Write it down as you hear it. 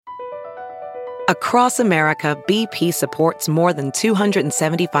Across America, BP supports more than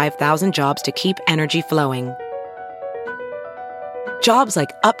 275,000 jobs to keep energy flowing. Jobs like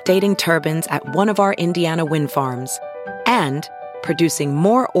updating turbines at one of our Indiana wind farms and producing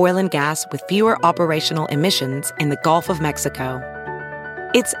more oil and gas with fewer operational emissions in the Gulf of Mexico.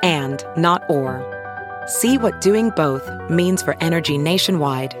 It's and, not or. See what doing both means for energy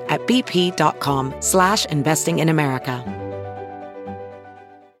nationwide at bp.com/investing in America.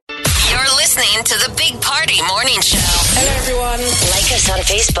 You're listening to the Big Party Morning Show. Hello, everyone. Like us on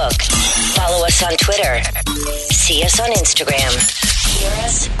Facebook. Follow us on Twitter. See us on Instagram. Hear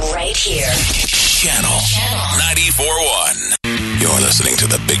us right here. Channel 94.1. You're listening to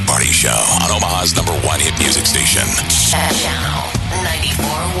the Big Party Show on Omaha's #1 hit music station. Channel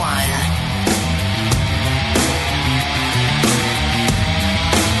 94.1.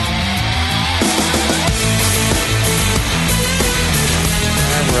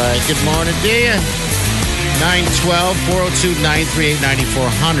 All right. Good morning to you.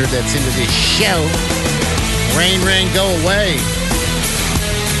 912-402-938-9400. That's into this show. Rain, go away.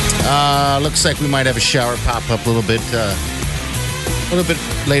 Looks like we might have a shower pop up a little bit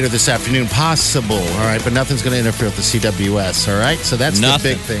later this afternoon. Possible, all right? But nothing's going to interfere with the CWS, all right? So that's the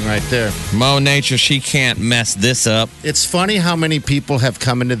big thing right there. Mo Nature, she can't mess this up. It's funny how many people have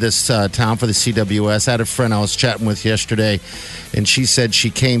come into this town for the CWS. I had a friend I was chatting with yesterday, and she said she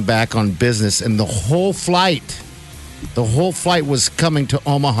came back on business, and the whole flight was coming to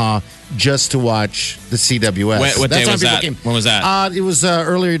Omaha just to watch the CWS. What day was that? When was that? It was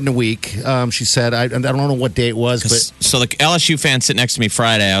earlier in the week. She said, I don't know what day it was. But so the LSU fans sitting next to me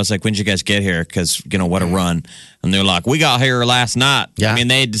Friday, I was like, when did you guys get here? Because, what a run. And they're like, we got here last night. Yeah. I mean,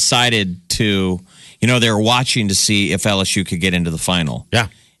 they decided to, they were watching to see if LSU could get into the final. Yeah.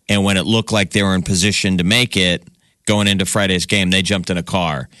 And when it looked like they were in position to make it, going into Friday's game, they jumped in a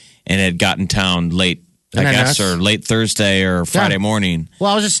car and had gotten town late. I guess, or late Thursday or Friday morning.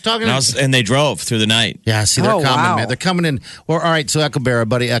 Well, I was just talking and they drove through the night. Yeah, see, they're coming, man. They're coming in. Well, all right, so Ecklebear,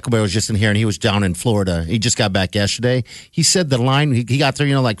 buddy Ecklebear was just in here, and he was down in Florida. He just got back yesterday. He said the line, he got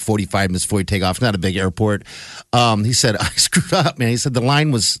there, like 45 minutes before he take off. It's not a big airport. He said, I screwed up, man. He said the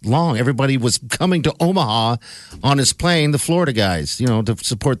line was long. Everybody was coming to Omaha on his plane, the Florida guys, to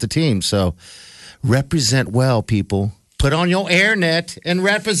support the team. So represent well, people. Put on your airnet and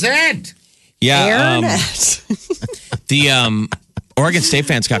represent. Yeah, the Oregon State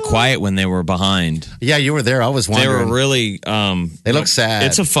fans got quiet when they were behind. Yeah, you were there. I was wondering. They were really. They look sad.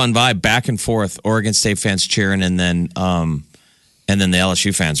 It's a fun vibe, back and forth. Oregon State fans cheering, and then the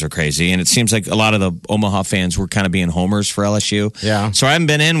LSU fans are crazy. And it seems like a lot of the Omaha fans were kind of being homers for LSU. Yeah. So I haven't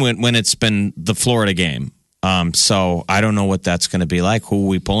been in when it's been the Florida game. So I don't know what that's going to be like. Who are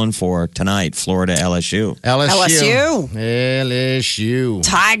we pulling for tonight? Florida, LSU. LSU.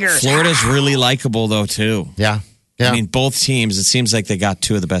 Tigers. Florida's really likable, though, too. Yeah. I mean, both teams, it seems like they got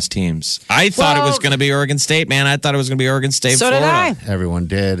two of the best teams. I thought it was going to be Oregon State, man. I thought it was going to be Oregon State, so Florida. Did I. Everyone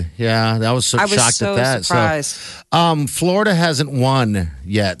did. Yeah, I was shocked at that. Surprised. So, Florida hasn't won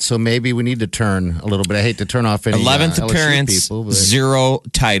yet, so maybe we need to turn a little bit. I hate to turn off any 11th LSU appearance, people, 0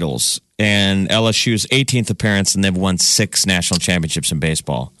 titles. And LSU's 18th appearance, and they've won 6 national championships in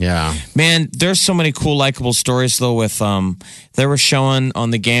baseball. Yeah. Man, there's so many cool, likable stories, though, with they were showing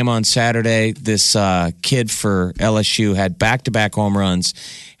on the game on Saturday, this kid for LSU had back-to-back home runs,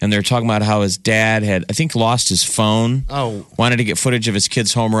 and they're talking about how his dad had, I think, lost his phone. Oh. Wanted to get footage of his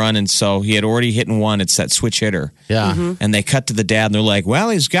kid's home run, and so he had already hit one. It's that switch hitter. Yeah. Mm-hmm. And they cut to the dad, and they're like, well,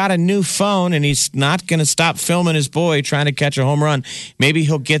 he's got a new phone, and he's not going to stop filming his boy trying to catch a home run. Maybe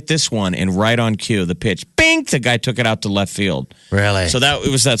he'll get this one. And right on cue, the pitch, bing, the guy took it out to left field. Really? So it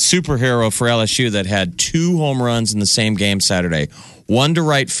was that superhero for LSU that had 2 home runs in the same game Saturday. One to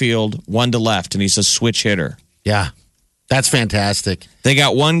right field, one to left, and he's a switch hitter. Yeah. That's fantastic. They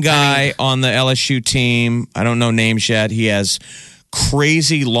got one guy on the LSU team. I don't know names yet. He has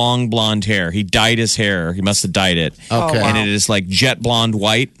crazy long blonde hair. He dyed his hair. He must have dyed it. Okay. And it is like jet blonde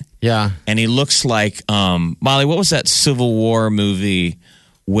white. Yeah. And he looks like, Molly, what was that Civil War movie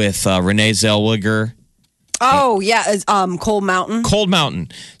with Renee Zellweger? Oh, yeah. Cold Mountain. Cold Mountain.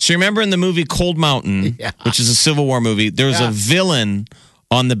 So you remember in the movie Cold Mountain, which is a Civil War movie, there's a villain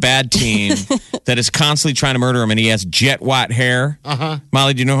on the bad team that is constantly trying to murder him, and he has jet white hair. Uh-huh.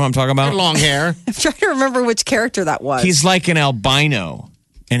 Molly, do you know who I'm talking about? Long hair. I'm trying to remember which character that was. He's like an albino,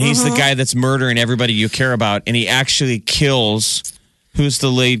 and he's the guy that's murdering everybody you care about, and he actually kills... Who's the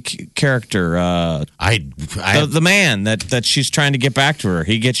lead character? The man that she's trying to get back to her.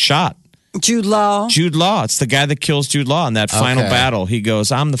 He gets shot. Jude Law. Jude Law. It's the guy that kills Jude Law in that final battle. He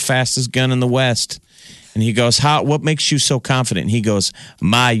goes, I'm the fastest gun in the West. And he goes, what makes you so confident? And he goes,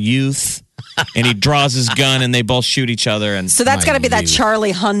 my youth and he draws his gun, and they both shoot each other. And So that's got to be that you.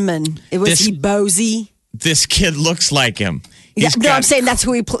 Charlie Hunman. It was This- he Bozy. this kid looks like him. He's No, got I'm saying that's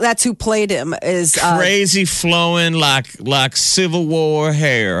who played him. Is crazy flowing like Civil War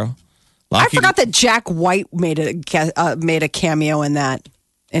hair. I forgot that Jack White made a cameo in that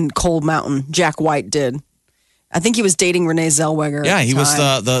in Cold Mountain. Jack White did. I think he was dating Renee Zellweger. Yeah, at he the was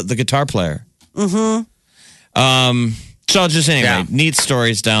time. the guitar player. So just anyway, Yeah. neat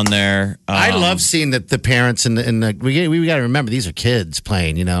stories down there. I love seeing that the parents and we got to remember these are kids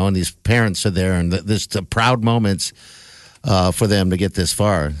playing, and these parents are there, and there's the proud moments for them to get this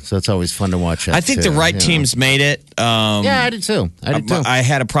far. So it's always fun to watch. That I think too, the right you know. teams made it. Yeah, I did too. I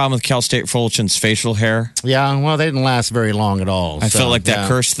had a problem with Cal State Fulton's facial hair. Yeah, well, they didn't last very long at all. I felt like that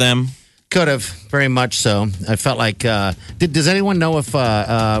cursed them. Could have, very much so. I felt like. Does anyone know if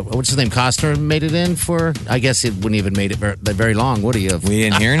what's his name, Costner, made it in for? I guess it wouldn't even made it very long, would he have? We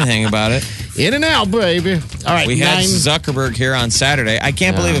didn't hear anything about it. In and out, baby. All right, We had 9. Zuckerberg here on Saturday. I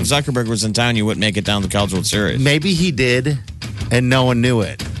can't believe if Zuckerberg was in town, you wouldn't make it down to the College World Series. Maybe he did, and no one knew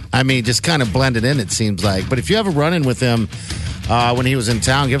it. I mean, just kind of blended in, it seems like. But if you have a run-in with him when he was in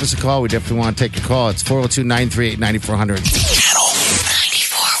town, give us a call. We definitely want to take your call. It's 402-938-9400. Channel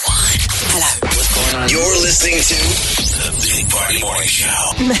 94.1. You're listening to the Big Party Morning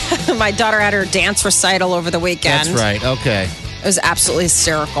Show. My daughter had her dance recital over the weekend. That's right. Okay. It was absolutely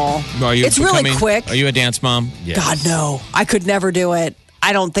hysterical. Are you It's really becoming- quick. Are you a dance mom? Yes. God, no. I could never do it.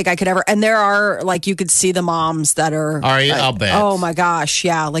 I don't think I could ever. And there are, like, you could see the moms that are. Are you? I'll bet. Oh, my gosh.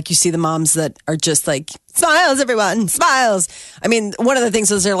 Yeah. Like, you see the moms that are just like, smiles, everyone, smiles. I mean, one of the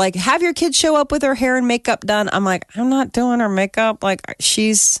things is they're like, have your kids show up with her hair and makeup done. I'm like, I'm not doing her makeup. Like,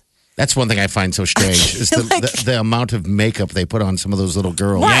 she's. That's one thing I find so strange is the amount of makeup they put on some of those little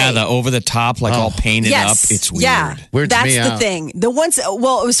girls. Right. Yeah, the over the top, like all painted up. It's weird. Yeah, Weirds that's me the out. thing. The ones,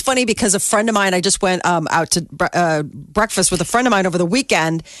 well, it was funny because a friend of mine, I just went out to breakfast with a friend of mine over the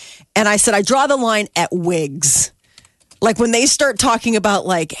weekend, and I said, I draw the line at wigs. Like when they start talking about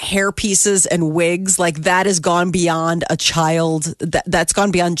like hair pieces and wigs, like that has gone beyond a child. That's gone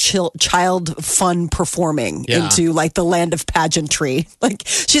beyond child fun performing Yeah. into like the land of pageantry. Like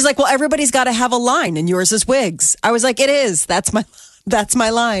she's like, well, everybody's got to have a line, and yours is wigs. I was like, it is. That's my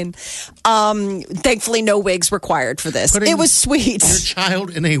line. Thankfully, no wigs required for this. Putting It was sweet. Your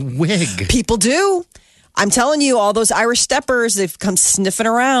child in a wig. People do. I'm telling you, all those Irish steppers, they've come sniffing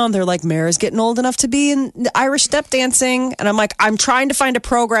around. They're like, Mara's getting old enough to be in Irish step dancing. And I'm like, I'm trying to find a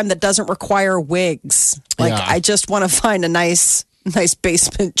program that doesn't require wigs. Like, Yeah. I just want to find a nice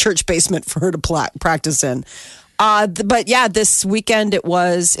basement, church basement for her to practice in. But yeah, this weekend it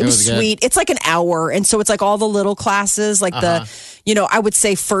was was good. sweet. It's like an hour. And so it's like all the little classes, like I would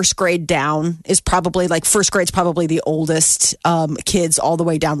say first grade down is probably like first grade's probably the oldest kids all the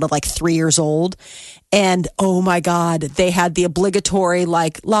way down to like 3 years old. And oh my God, they had the obligatory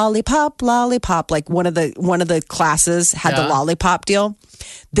like lollipop. Like one of the classes had the Yeah. lollipop deal.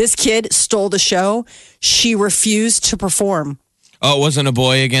 This kid stole the show. She refused to perform. Oh, it wasn't a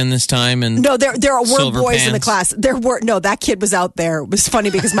boy again this time? And No, there were Silver boys in the pants. class. That kid was out there. It was funny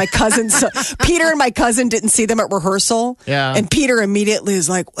because my cousins, Peter and my cousin didn't see them at rehearsal. Yeah. And Peter immediately is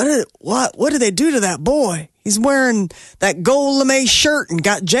like, what did they do to that boy? He's wearing that gold lame shirt and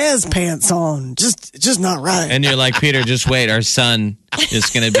got jazz pants on. Just not right. And you're like, Peter, just wait. Our son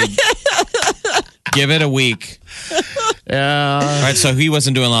is going to be. Give it a week. Yeah. All right, so he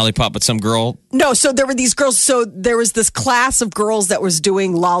wasn't doing lollipop, but some girl. No, so there were these girls. So there was this class of girls that was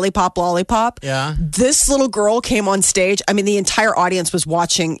doing lollipop. Yeah. This little girl came on stage. I mean, the entire audience was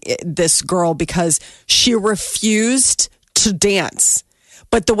watching this girl because she refused to dance.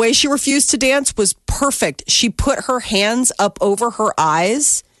 But the way she refused to dance was perfect. She put her hands up over her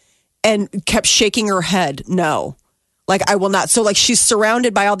eyes and kept shaking her head. No. Like, I will not. So, like, she's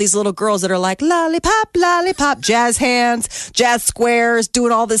surrounded by all these little girls that are like, lollipop, jazz hands, jazz squares,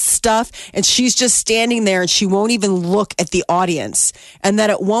 doing all this stuff. And she's just standing there and she won't even look at the audience. And then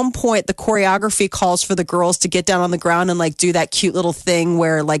at one point, the choreography calls for the girls to get down on the ground and, like, do that cute little thing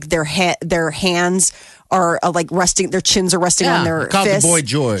where, like, their hands are like resting, their chins are resting on their called the fists. Boy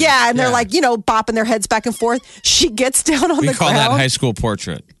George. Yeah, and they're Yeah. like, bopping their heads back and forth. She gets down on We the call ground. that high school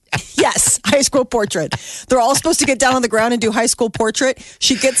portrait. Yes, high school portrait. They're all supposed to get down on the ground and do high school portrait.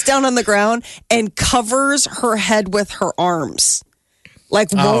 She gets down on the ground and covers her head with her arms. Like,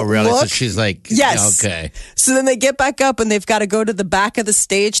 Oh, won't really? So look. she's like, Yes. okay. So then they get back up and they've got to go to the back of the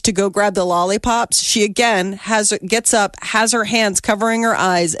stage to go grab the lollipops. She again gets up, has her hands covering her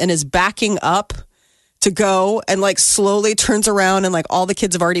eyes, and is backing up to go and like slowly turns around and like all the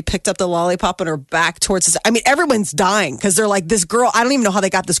kids have already picked up the lollipop and are back towards us. I mean, everyone's dying because they're like, this girl, I don't even know how they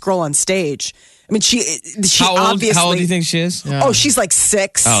got this girl on stage. I mean, she obviously. How old do you think she is? Yeah. Oh, she's like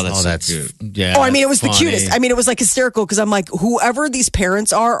 6. Oh, that's cute. Yeah. Oh, I mean, it was funny. the cutest. I mean, it was like hysterical because I'm like, whoever these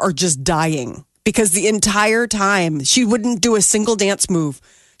parents are just dying because the entire time she wouldn't do a single dance move.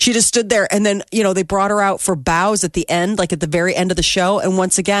 She just stood there. And then, they brought her out for bows at the end, like at the very end of the show. And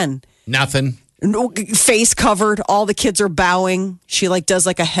once again, nothing. Face covered. All the kids are bowing. She like does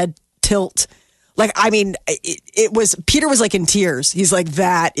like a head tilt. Like, I mean, it was, Peter was like in tears. He's like,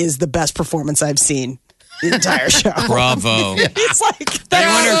 that is the best performance I've seen the entire show. Bravo. He's like,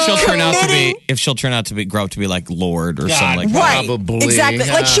 I wonder if she'll turn out to be grow up to be like Lord or something like that. Right. Probably. Exactly.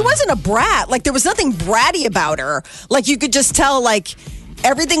 Yeah. Like she wasn't a brat. Like there was nothing bratty about her. Like you could just tell like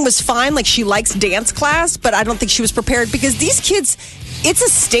everything was fine. Like she likes dance class, but I don't think she was prepared because these kids, it's a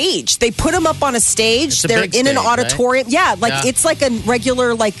stage. They put them up on a stage. They're in an auditorium. Right? Yeah, like it's like a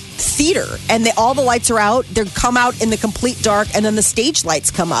regular like theater, and all the lights are out. They come out in the complete dark, and then the stage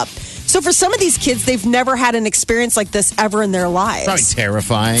lights come up. So for some of these kids, they've never had an experience like this ever in their lives. Probably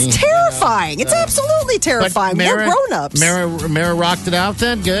terrifying. It's terrifying. It's absolutely terrifying. They're grown-ups. Mara rocked it out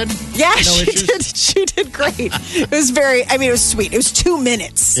then? Good? Yeah, she did. She did great. It was it was sweet. It was 2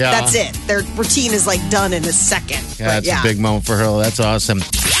 minutes. Yeah. That's it. Their routine is like done in a second. Yeah, that's a big moment for her. That's awesome.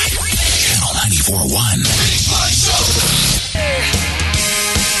 Channel 94.1.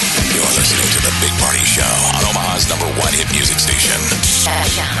 You're listening to The Big Party Show on Omaha's #1 hit music station.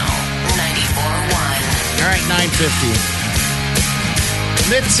 Channel 94.1. All right, 9:50.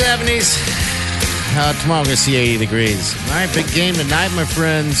 Mid-70s. Tomorrow we're going to see 80 degrees. All right, big game tonight, my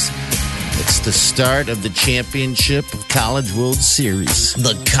friends. It's the start of the championship of College World Series.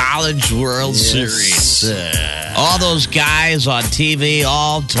 The College World Series. All those guys on TV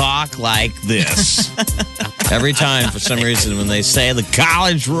all talk like this. Every time, for some reason, when they say the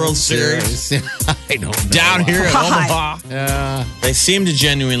College World Series, I don't know. down here in Omaha, Yeah. they seem to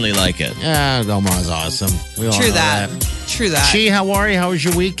genuinely like it. Yeah, Omaha's awesome. We all True know that. True that. Chi, how are you? How was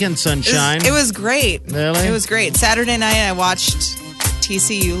your weekend, sunshine? It was great. Really? It was great. Saturday night, I watched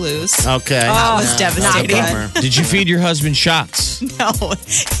TCU lose. Okay. That was That's a devastating. bummer. Did you feed your husband shots? No,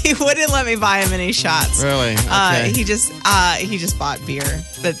 he wouldn't let me buy him any shots. Really? Okay. He just bought beer.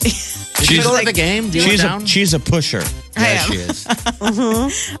 But Did you go to the game? Do you go down? She's a pusher. I Yeah, am. she is.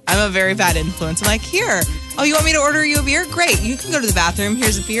 I'm a very bad influence. I'm like, here. Oh, you want me to order you a beer? Great. You can go to the bathroom.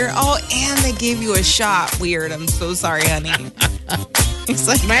 Here's a beer. Oh, and they gave you a shot. Weird. I'm so sorry, honey. He's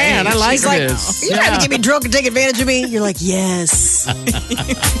like, Man, I like this. You're trying to get me drunk and take advantage of me? You're like, yes.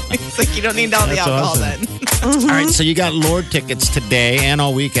 It's like, you don't need all the That's alcohol awesome. then. All right, so you got Lord tickets today and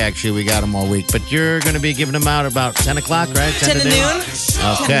all week, actually. We got them all week. But you're going to be giving them out about 10 o'clock, right? 10 to noon.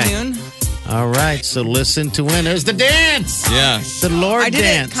 Okay. 10 to noon. All right, so listen to win. There's the dance. Yeah. The Lord I did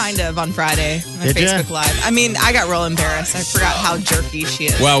dance. it kind of on Friday on Did ya? Facebook Live. I mean, I got real embarrassed. I forgot how jerky she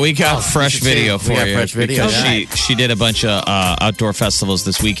is. Well, we got fresh should see video it. We for got you. fresh video, because yeah. she did a bunch of outdoor festivals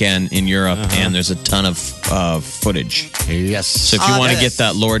this weekend in Europe, and there's a ton of footage. Yes. So if you Oh, want to that get is-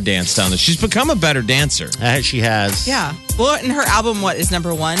 that Lord dance down there, she's become a better dancer. She has. Yeah. Well, and her album, is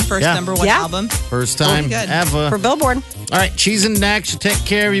 #1? First Yeah. #1 Yeah. album. First time good. ever. For Billboard. All right, she's in next. You take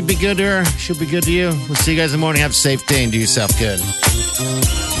care of you. Be good to her. She'll be good to you. We'll see you guys in the morning. Have a safe day and do yourself good.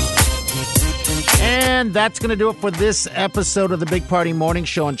 And that's going to do it for this episode of the Big Party Morning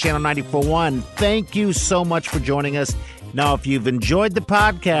Show on Channel 94.1. Thank you so much for joining us. Now, if you've enjoyed the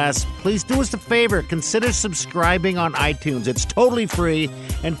podcast, please do us a favor. Consider subscribing on iTunes. It's totally free,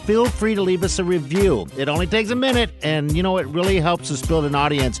 and feel free to leave us a review. It only takes a minute, and, it really helps us build an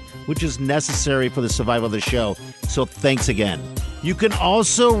audience, which is necessary for the survival of the show. So thanks again. You can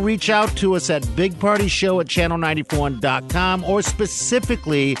also reach out to us at bigpartyshow@channel941.com, or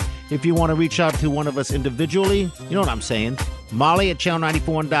specifically, if you want to reach out to one of us individually, you know what I'm saying, Molly at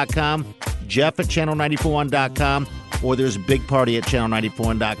channel941.com, Jeff at channel941.com, or there's Big Party at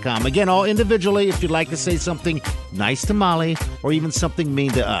channel941.com. Again, all individually. If you'd like to say something nice to Molly or even something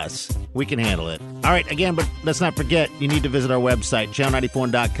mean to us, we can handle it. All right, again, but let's not forget, you need to visit our website,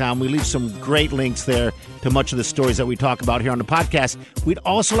 channel941.com. We leave some great links there to much of the stories that we talk about here on the podcast. We'd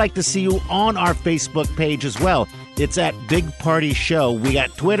also like to see you on our Facebook page as well. It's at Big Party Show. We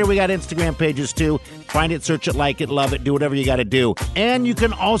got Twitter, we got Instagram pages too. Find it, search it, like it, love it, do whatever you got to do. And you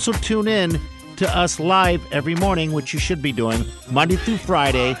can also tune in to us live every morning, which you should be doing, Monday through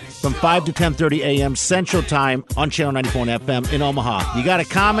Friday from 5 to 10:30 a.m. Central Time on Channel 94 FM in Omaha. You got a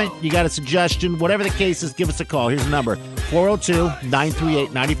comment, you got a suggestion, whatever the case is, give us a call. Here's the number,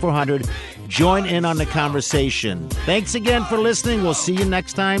 402-938-9400. Join in on the conversation. Thanks again for listening. We'll see you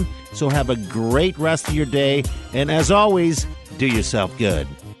next time. So have a great rest of your day. And as always, do yourself good.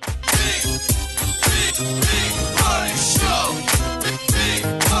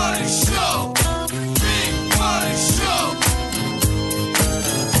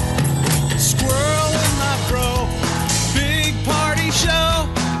 Squirrel in my fro, big party show.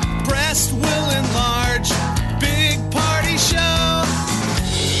 Breast will enlarge, big party show.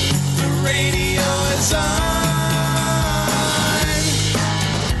 The radio is on.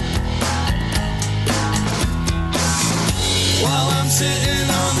 While I'm sitting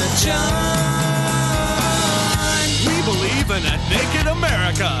on the john. We believe in a naked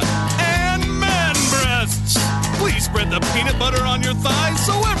America and man breasts. Please spread the peanut butter on your thighs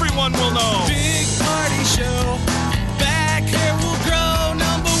so everyone will know. Big party show. Back hair will grow.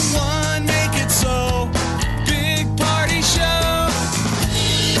 Number one, make it so. Big party show.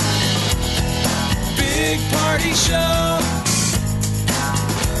 Big party show.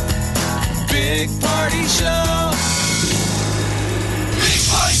 Big party show. Big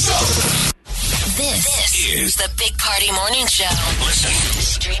party show. This is the Big Party Morning Show. Listen.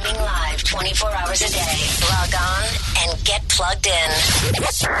 Streaming live 24 hours a day. Log on and get plugged in.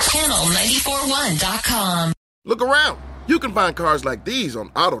 Channel941.com. Look around. You can find cars like these on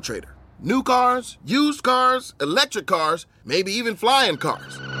AutoTrader. New cars, used cars, electric cars, maybe even flying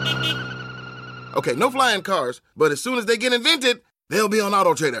cars. Okay, no flying cars, but as soon as they get invented, they'll be on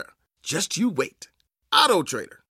AutoTrader. Just you wait. AutoTrader.